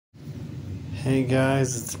Hey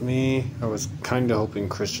guys, it's me. I was kinda hoping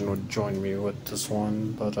Christian would join me with this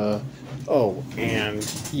one, but oh, and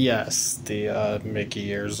yes, the Mickey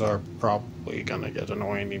ears are probably gonna get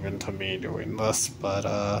annoying even to me doing this, but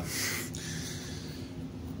I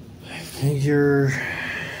figure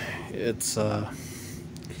it's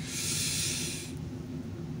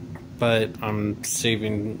but I'm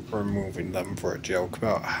removing them for a joke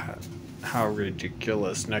about how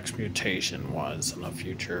ridiculous Next Mutation was in a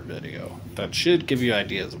future video. That should give you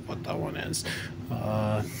ideas of what that one is.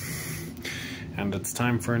 And it's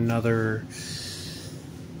time for another,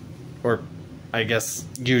 or I guess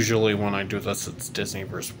usually when I do this it's Disney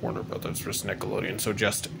vs. Warner Brothers vs. Nickelodeon, so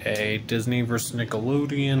just a Disney vs.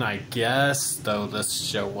 Nickelodeon, I guess, though this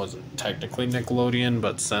show wasn't technically Nickelodeon,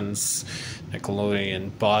 but since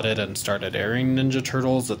Nickelodeon bought it and started airing Ninja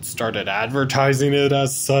Turtles, it started advertising it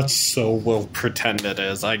as such, so we'll pretend it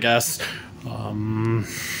is, I guess.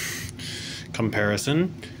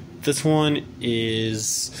 Comparison. This one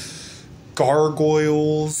is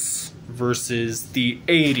Gargoyles versus the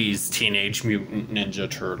 80's Teenage Mutant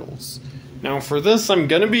Ninja Turtles. Now for this, I'm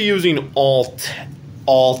going to be using all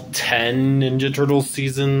 10 Ninja Turtles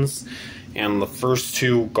seasons and the first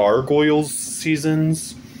two Gargoyles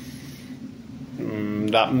seasons.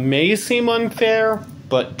 That may seem unfair,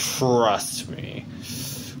 but trust me,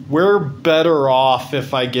 we're better off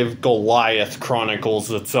if I give Goliath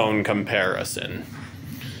Chronicles its own comparison.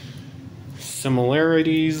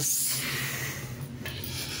 Similarities.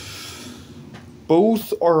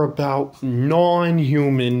 Both are about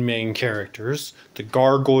non-human main characters, the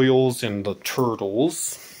Gargoyles and the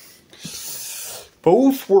Turtles.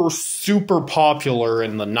 Both were super popular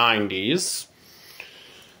in the 90s.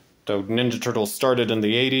 Though Ninja Turtles started in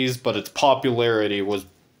the 80s, but its popularity was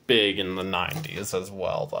big in the 90s as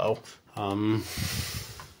well, though.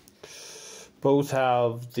 Both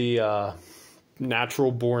have the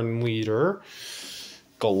natural-born leader,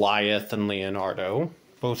 Goliath and Leonardo.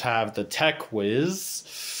 Both have the tech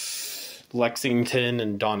whiz, Lexington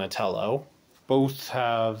and Donatello. Both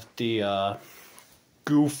have the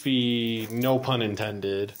goofy, no pun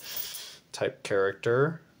intended, type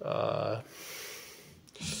character,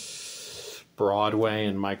 Broadway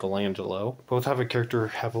and Michelangelo. Both have a character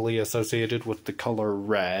heavily associated with the color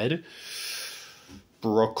red,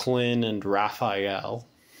 Brooklyn and Raphael.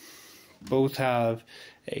 Both have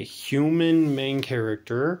a human main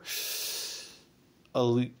character,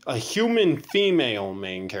 a human female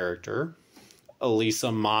main character,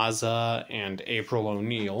 Elisa Maza and April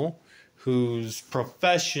O'Neil, whose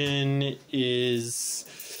profession is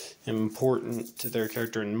important to their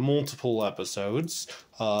character in multiple episodes.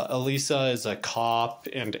 Elisa is a cop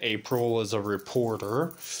and April is a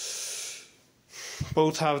reporter.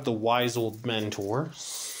 Both have the wise old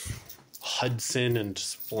mentors, Hudson and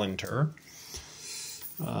Splinter.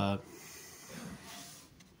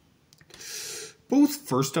 Both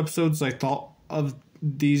first episodes I thought of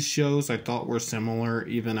these shows I thought were similar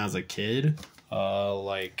even as a kid.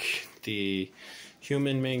 Like the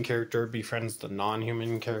human main character befriends the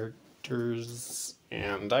non-human characters,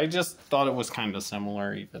 and I just thought it was kind of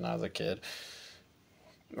similar even as a kid.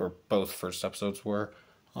 Or both first episodes were.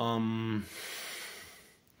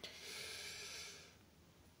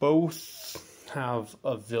 Both have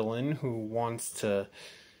a villain who wants to...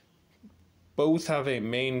 Both have a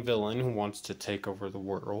main villain who wants to take over the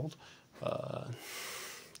world.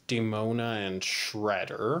 Demona and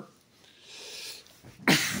Shredder.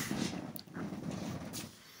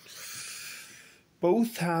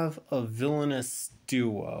 Both have a villainous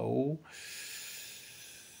duo.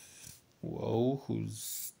 Whoa,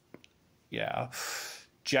 who's... Yeah.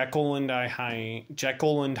 Jekyll and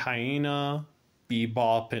Hyena,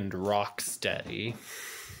 Bebop and Rocksteady.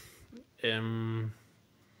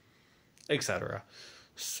 Etc.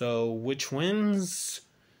 So, which wins?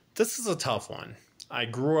 This is a tough one. I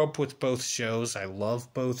grew up with both shows. I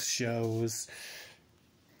love both shows.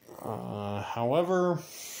 However,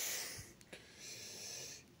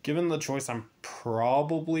 given the choice, I'm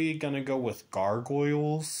probably going to go with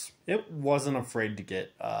Gargoyles. It wasn't afraid to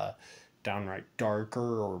get downright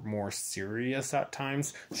darker or more serious at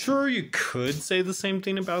times. Sure, you could say the same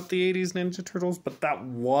thing about the 80's Ninja Turtles, but that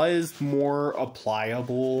was more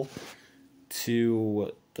applicable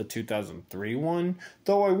to the 2003 one.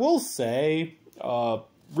 Though I will say,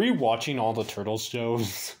 rewatching all the Turtles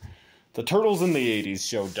shows, the Turtles in the 80's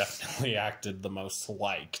show definitely acted the most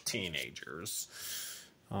like teenagers.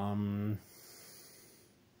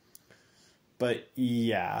 But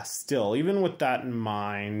yeah, still, even with that in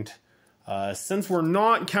mind, since we're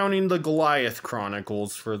not counting the Goliath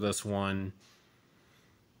Chronicles for this one,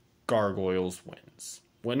 Gargoyles wins.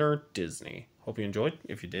 winner, Disney. Hope you enjoyed.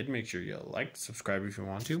 If you did, make sure you like, subscribe if you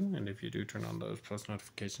want to, and if you do, turn on those post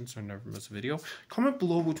notifications so you never miss a video. Comment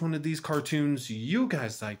below which one of these cartoons you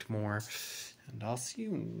guys liked more, and I'll see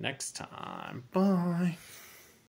you next time. Bye.